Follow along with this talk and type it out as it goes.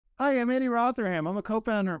Hi, I'm Andy Rotherham. I'm a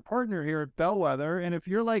co-founder and partner here at Bellwether. And if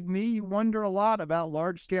you're like me, you wonder a lot about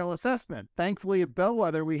large-scale assessment. Thankfully, at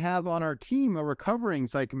Bellwether, we have on our team a recovering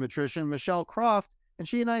psychometrician, Michelle Croft, and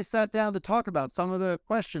she and I sat down to talk about some of the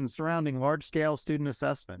questions surrounding large-scale student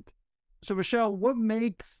assessment. So, Michelle, what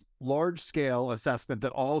makes large-scale assessment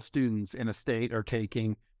that all students in a state are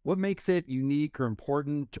taking? What makes it unique or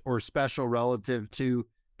important or special relative to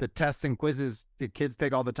the tests and quizzes that kids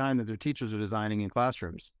take all the time that their teachers are designing in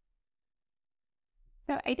classrooms?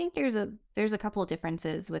 So I think there's a couple of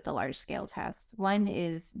differences with the large scale tests. One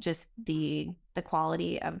is just the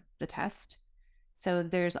quality of the test. So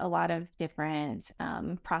there's a lot of different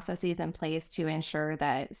processes in place to ensure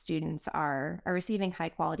that students are receiving high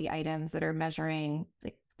quality items that are measuring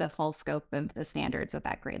the full scope of the standards of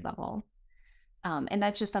that grade level. And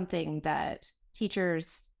that's just something that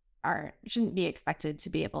teachers are shouldn't be expected to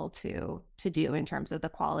be able to do in terms of the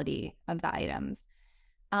quality of the items.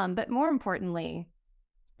 But more importantly,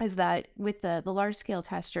 is that with the large scale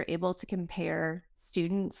test, you're able to compare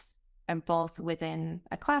students and both within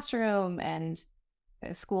a classroom and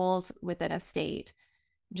schools within a state,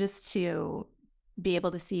 just to be able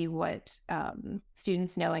to see what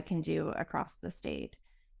students know and can do across the state.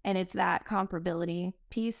 And it's that comparability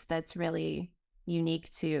piece that's really unique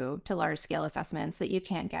to large scale assessments that you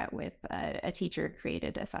can't get with a teacher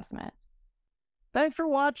created assessment. Thanks for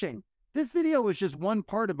watching. This video was just one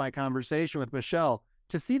part of my conversation with Michelle.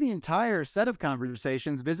 To see the entire set of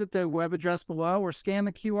conversations, visit the web address below or scan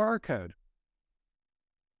the QR code.